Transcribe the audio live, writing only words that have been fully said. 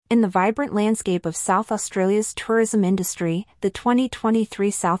In the vibrant landscape of South Australia's tourism industry, the 2023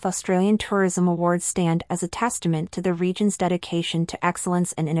 South Australian Tourism Awards stand as a testament to the region's dedication to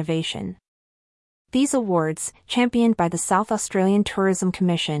excellence and innovation. These awards, championed by the South Australian Tourism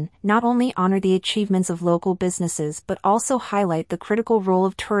Commission, not only honour the achievements of local businesses but also highlight the critical role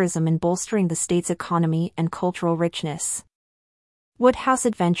of tourism in bolstering the state's economy and cultural richness. Woodhouse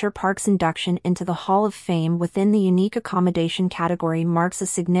Adventure Park's induction into the Hall of Fame within the unique accommodation category marks a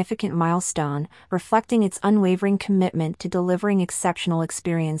significant milestone, reflecting its unwavering commitment to delivering exceptional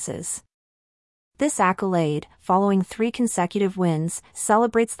experiences. This accolade, following 3 consecutive wins,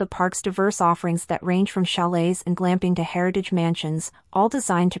 celebrates the park's diverse offerings that range from chalets and glamping to heritage mansions, all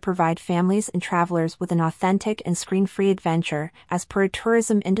designed to provide families and travelers with an authentic and screen-free adventure, as per a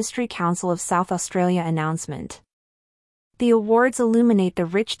Tourism Industry Council of South Australia announcement. The awards illuminate the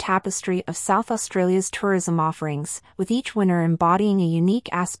rich tapestry of South Australia's tourism offerings, with each winner embodying a unique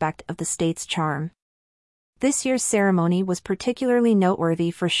aspect of the state's charm. This year's ceremony was particularly noteworthy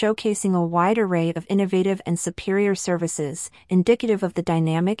for showcasing a wide array of innovative and superior services, indicative of the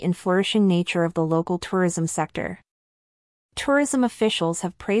dynamic and flourishing nature of the local tourism sector. Tourism officials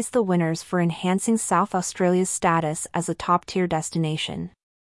have praised the winners for enhancing South Australia's status as a top-tier destination.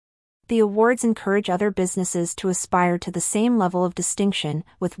 The awards encourage other businesses to aspire to the same level of distinction,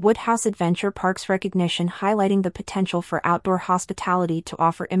 with Woodhouse Adventure Park's recognition highlighting the potential for outdoor hospitality to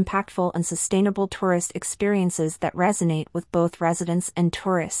offer impactful and sustainable tourist experiences that resonate with both residents and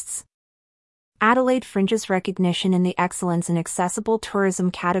tourists. Adelaide Fringe's recognition in the Excellence in Accessible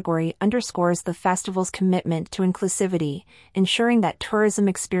Tourism category underscores the festival's commitment to inclusivity, ensuring that tourism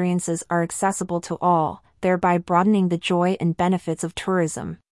experiences are accessible to all, thereby broadening the joy and benefits of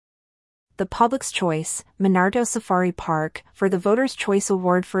tourism. The Public's Choice, Monarto Safari Park, for the Voters' Choice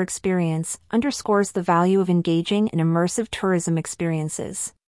Award for Experience, underscores the value of engaging and immersive tourism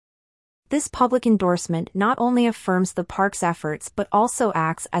experiences. This public endorsement not only affirms the park's efforts but also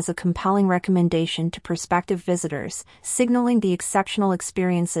acts as a compelling recommendation to prospective visitors, signaling the exceptional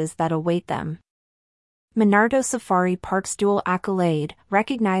experiences that await them. Monarto Safari Park's dual accolade,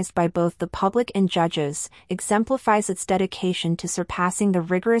 recognized by both the public and judges, exemplifies its dedication to surpassing the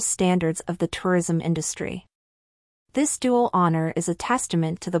rigorous standards of the tourism industry. This dual honor is a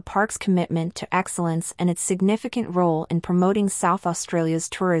testament to the park's commitment to excellence and its significant role in promoting South Australia's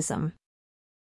tourism.